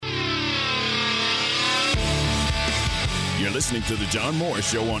listening to The John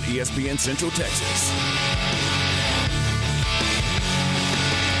Morris Show on ESPN Central Texas.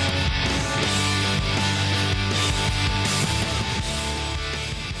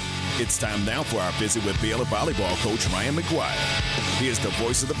 It's time now for our visit with Baylor volleyball coach Ryan McGuyre. He is the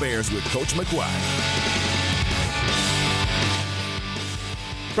voice of the Bears with Coach McGuyre.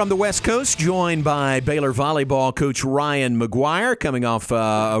 From the West Coast, joined by Baylor volleyball coach Ryan McGuyre, coming off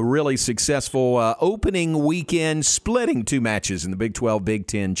a really successful opening weekend, splitting two matches in the Big 12 Big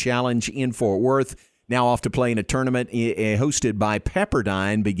 10 Challenge in Fort Worth. Now off to play in a tournament hosted by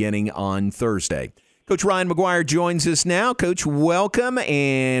Pepperdine beginning on Thursday. Coach Ryan McGuyre joins us now. Coach, welcome,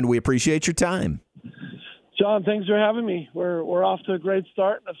 and we appreciate your time. John, thanks for having me. We're off to a great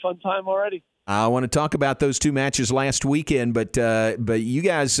start and a fun time already. I want to talk about those two matches last weekend, but you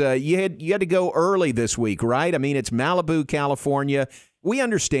guys, you had to go early this week, right? I mean, it's Malibu, California. We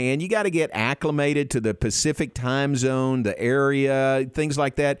understand you got to get acclimated to the Pacific time zone, the area, things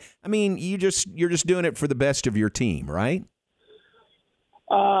like that. I mean, you're just doing it for the best of your team, right?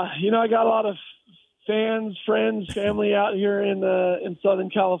 I got a lot of fans, friends, family out here in Southern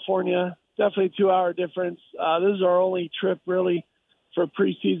California. Definitely a 2-hour difference. This is our only trip really for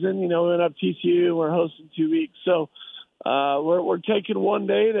preseason. We went up TCU. We're hosting 2 weeks, so we're taking one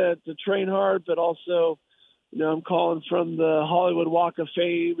day to train hard, but also, I'm calling from the Hollywood Walk of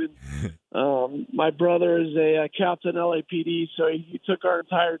Fame, and my brother is a captain LAPD, so he took our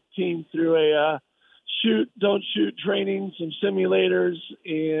entire team through a shoot, don't shoot training, some simulators,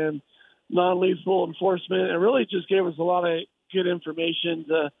 and non-lethal enforcement, and really just gave us a lot of good information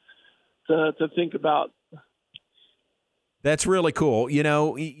to think about. That's really cool.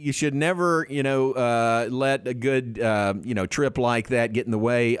 You should never, let a good, trip like that get in the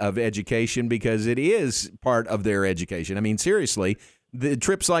way of education, because it is part of their education. I mean, seriously, the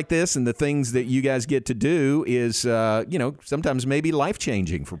trips like this and the things that you guys get to do is, sometimes maybe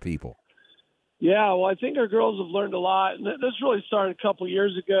life-changing for people. Yeah, well, I think our girls have learned a lot. And this really started a couple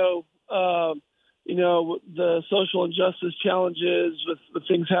years ago. The social injustice challenges with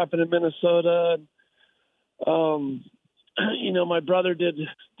things happening in Minnesota. And, my brother did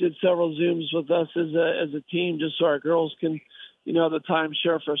several Zooms with us as a team, just so our girls can, at the time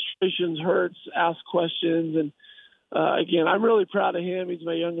share frustrations, hurts, ask questions. And again, I'm really proud of him. He's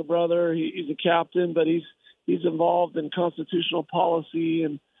my younger brother. He's a captain, but he's involved in constitutional policy,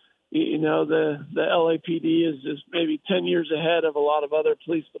 and the LAPD is maybe 10 years ahead of a lot of other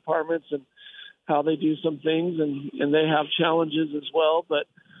police departments and how they do some things, and they have challenges as well. But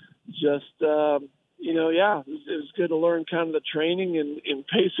just it was good to learn kind of the training, and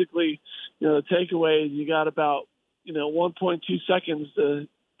basically, the takeaway is you got about 1.2 seconds to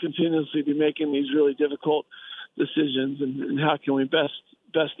continuously be making these really difficult decisions, and how can we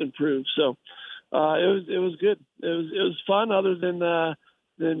best improve. So it was good. It was fun, other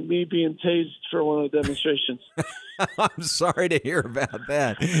than me being tased for one of the demonstrations. I'm sorry to hear about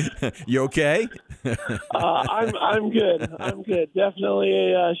that. You okay? I'm good. I'm good.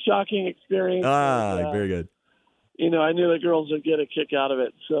 Definitely a shocking experience. Very good. I knew the girls would get a kick out of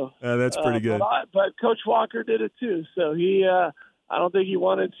it. So that's pretty good. But Coach Walker did it too. So he, I don't think he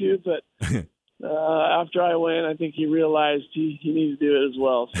wanted to, but after I went, I think he realized he needed to do it as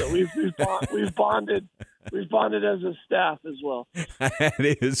well. So we've bonded. We've bonded as a staff as well. That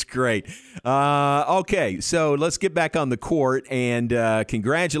is great. Okay, so let's get back on the court, and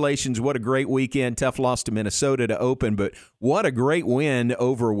congratulations. What a great weekend. Tough loss to Minnesota to open, but what a great win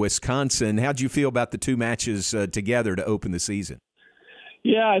over Wisconsin. How'd you feel about the two matches together to open the season?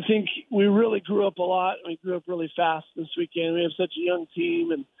 Yeah, I think we really grew up a lot. We grew up really fast this weekend. We have such a young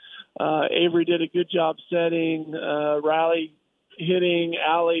team, and Avery did a good job setting, Riley hitting,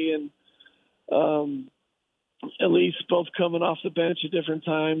 Allie and Elise both coming off the bench at different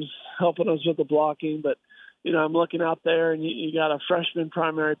times, helping us with the blocking. But, I'm looking out there, and you got a freshman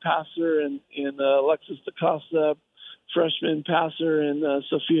primary passer and Alexis DaCosta, freshman passer, and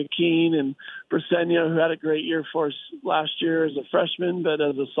Sophia Keene, and Briseño, who had a great year for us last year as a freshman, but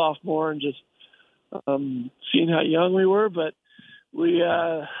as a sophomore, and just seeing how young we were. But we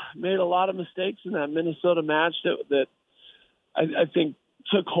made a lot of mistakes in that Minnesota match that I think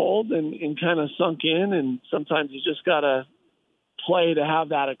took hold and kind of sunk in, and sometimes you just got to play to have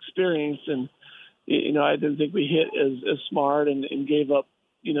that experience. And, I didn't think we hit as smart and gave up.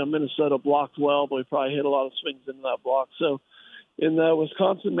 Minnesota blocked well, but we probably hit a lot of swings into that block. So in the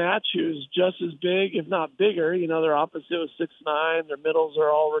Wisconsin match, who's just as big, if not bigger, their opposite was 6'9", their middles are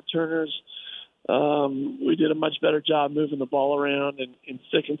all returners. We did a much better job moving the ball around and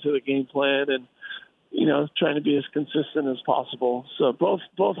sticking to the game plan, and trying to be as consistent as possible. So both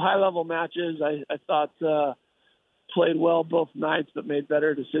high-level matches, I thought played well both nights, but made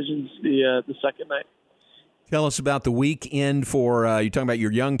better decisions the second night. Tell us about the weekend for, you're talking about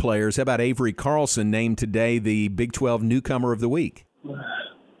your young players. How about Avery Carlson, named today the Big 12 Newcomer of the Week?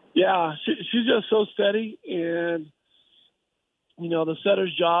 Yeah, she's just so steady. And, the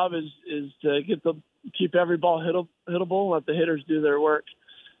setter's job is to keep every ball hittable, let the hitters do their work.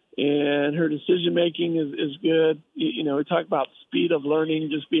 And her decision-making is good. We talk about speed of learning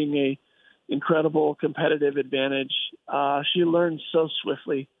just being a incredible competitive advantage. She learns so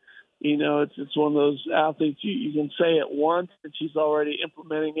swiftly. It's one of those athletes you can say it once and she's already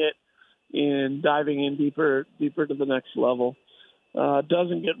implementing it and diving in deeper to the next level.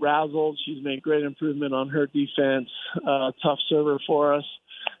 Doesn't get razzled. She's made great improvement on her defense. Tough server for us.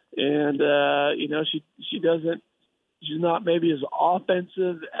 And, she's not maybe as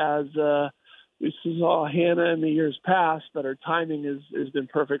offensive as we saw Hannah in the years past, but her timing has been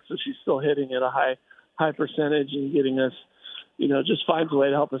perfect. So she's still hitting at a high percentage and getting us, just finds a way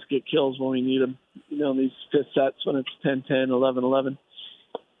to help us get kills when we need them, in these fifth sets when it's 10-10, 11-11.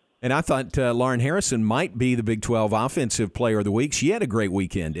 And I thought Lauren Harrison might be the Big 12 Offensive Player of the Week. She had a great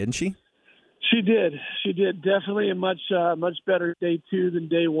weekend, didn't she? She did. Definitely a much better day two than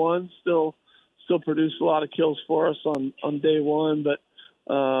day one. Still produced a lot of kills for us on day one, but,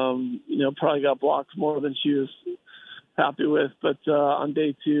 probably got blocked more than she was happy with. But on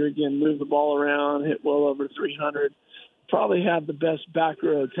day two, again, moved the ball around, hit well over 300. Probably had the best back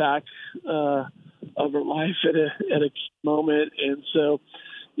row attack of her life at a key moment. And so,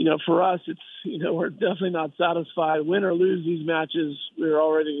 for us, it's, we're definitely not satisfied. Win or lose these matches, we're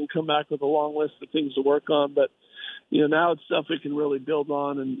already going to come back with a long list of things to work on. But, now it's stuff we can really build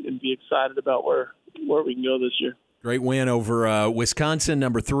on and be excited about where we can go this year. Great win over Wisconsin,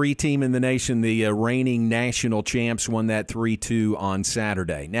 number 3 team in the nation. The reigning national champs won that 3-2 on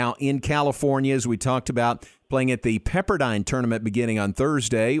Saturday. Now, in California, as we talked about, playing at the Pepperdine tournament beginning on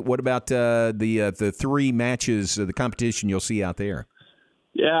Thursday. What about the 3 matches, the competition you'll see out there?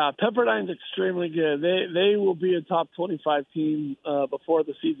 Yeah, Pepperdine's extremely good. They will be a top 25 team before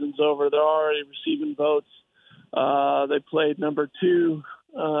the season's over. They're already receiving votes. They played number 2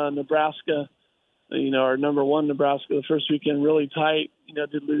 Nebraska, or number 1 Nebraska the first weekend, really tight.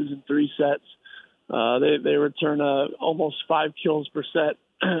 Did lose in 3 sets. They return almost 5 kills per set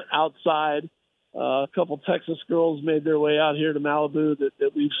outside. A couple Texas girls made their way out here to Malibu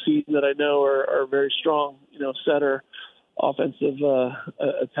that we've seen that I know are very strong, setter, offensive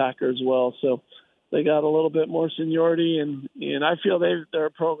attacker as well. So they got a little bit more seniority, and I feel they're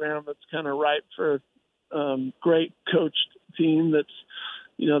a program that's kind of ripe for great coached team that's,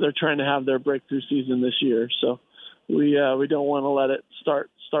 they're trying to have their breakthrough season this year. So we don't want to let it start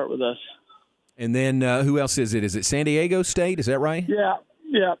with us. And then who else is it? Is it San Diego State? Is that right?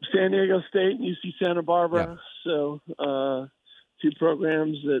 Yeah, San Diego State and UC Santa Barbara. Yeah. So 2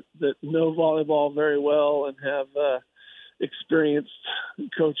 programs that know volleyball very well and have experienced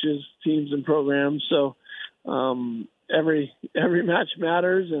coaches, teams, and programs. So every match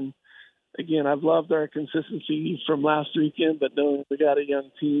matters. And again, I've loved our consistency from last weekend, but knowing we got a young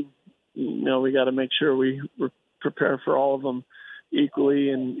team, we got to make sure we prepare for all of them equally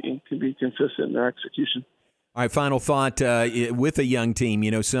and can be consistent in our execution. All right, final thought, with a young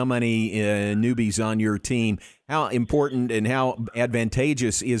team, so many newbies on your team, how important and how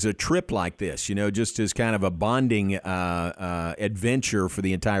advantageous is a trip like this, just as kind of a bonding adventure for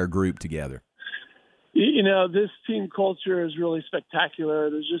the entire group together? This team culture is really spectacular.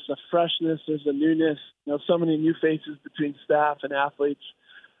 There's just a freshness, there's a newness, so many new faces between staff and athletes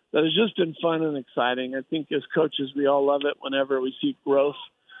that has just been fun and exciting. I think as coaches, we all love it whenever we see growth.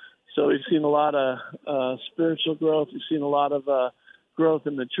 So we've seen a lot of spiritual growth. We've seen a lot of growth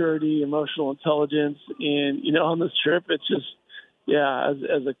in maturity, emotional intelligence. And, on this trip, it's just,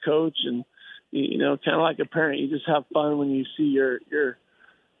 as a coach and, kind of like a parent, you just have fun when you see your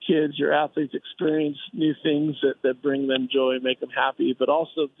kids, your athletes experience new things that bring them joy and make them happy, but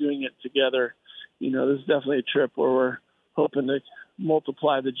also doing it together. This is definitely a trip where we're hoping to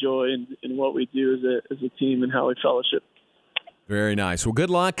multiply the joy in what we do as a team and how we fellowship. Very nice. Well, good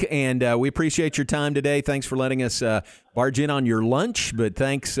luck, and we appreciate your time today. Thanks for letting us barge in on your lunch, but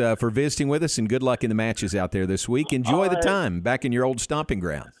thanks for visiting with us, and good luck in the matches out there this week. Enjoy the time back in your old stomping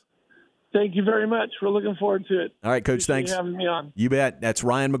grounds. Thank you very much. We're looking forward to it. All right, Coach, Appreciate thanks. You having me on. You bet. That's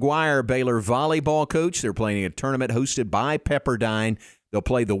Ryan McGuyre, Baylor volleyball coach. They're playing a tournament hosted by Pepperdine. They'll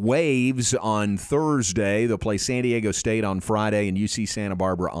play the Waves on Thursday. They'll play San Diego State on Friday and UC Santa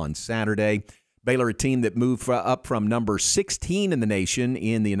Barbara on Saturday. Baylor, a team that moved up from number 16 in the nation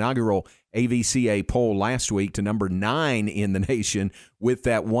in the inaugural AVCA poll last week to number 9 in the nation with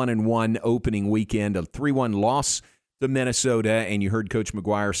that 1-1 opening weekend, a 3-1 loss to Minnesota, and you heard Coach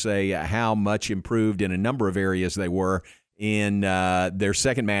McGuyre say how much improved in a number of areas they were in their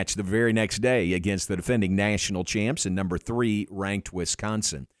second match the very next day against the defending national champs and number 3 ranked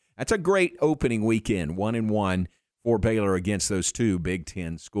Wisconsin. That's a great opening weekend, 1-1 for Baylor against those 2 Big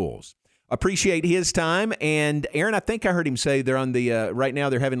Ten schools. Appreciate his time. And, Aaron, I think I heard him say they're on the right now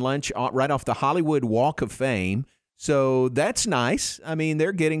they're having lunch right off the Hollywood Walk of Fame. So that's nice. I mean,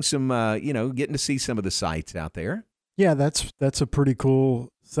 they're getting some, getting to see some of the sights out there. Yeah, that's a pretty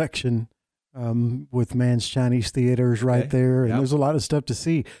cool section with Mann's Chinese Theaters right there. And there's a lot of stuff to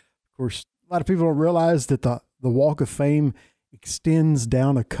see. Of course, a lot of people don't realize that the Walk of Fame extends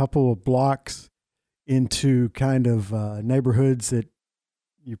down a couple of blocks into kind of neighborhoods that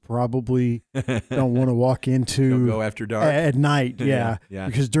you probably don't want to walk into. Don't go after dark. At night, yeah.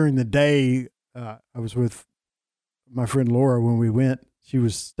 Because during the day, I was with my friend Laura when we went. She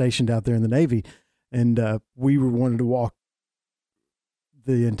was stationed out there in the Navy, and we wanted to walk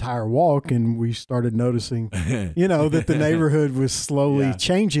the entire walk, and we started noticing, that the neighborhood was slowly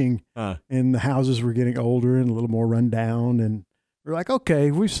changing, and the houses were getting older and a little more run down, and we're like,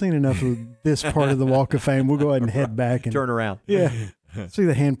 okay, we've seen enough of this part of the Walk of Fame. We'll go ahead and head back and turn around. Yeah. See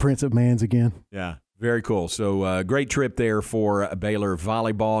the handprints of Mann's again. Yeah, very cool. So great trip there for Baylor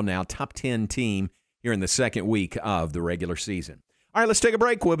volleyball, now top 10 team here in the second week of the regular season. All right, let's take a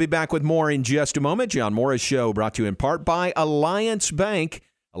break. We'll be back with more in just a moment. John Morris Show brought to you in part by Alliance Bank.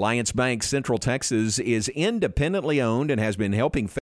 Alliance Bank Central Texas is independently owned and has been helping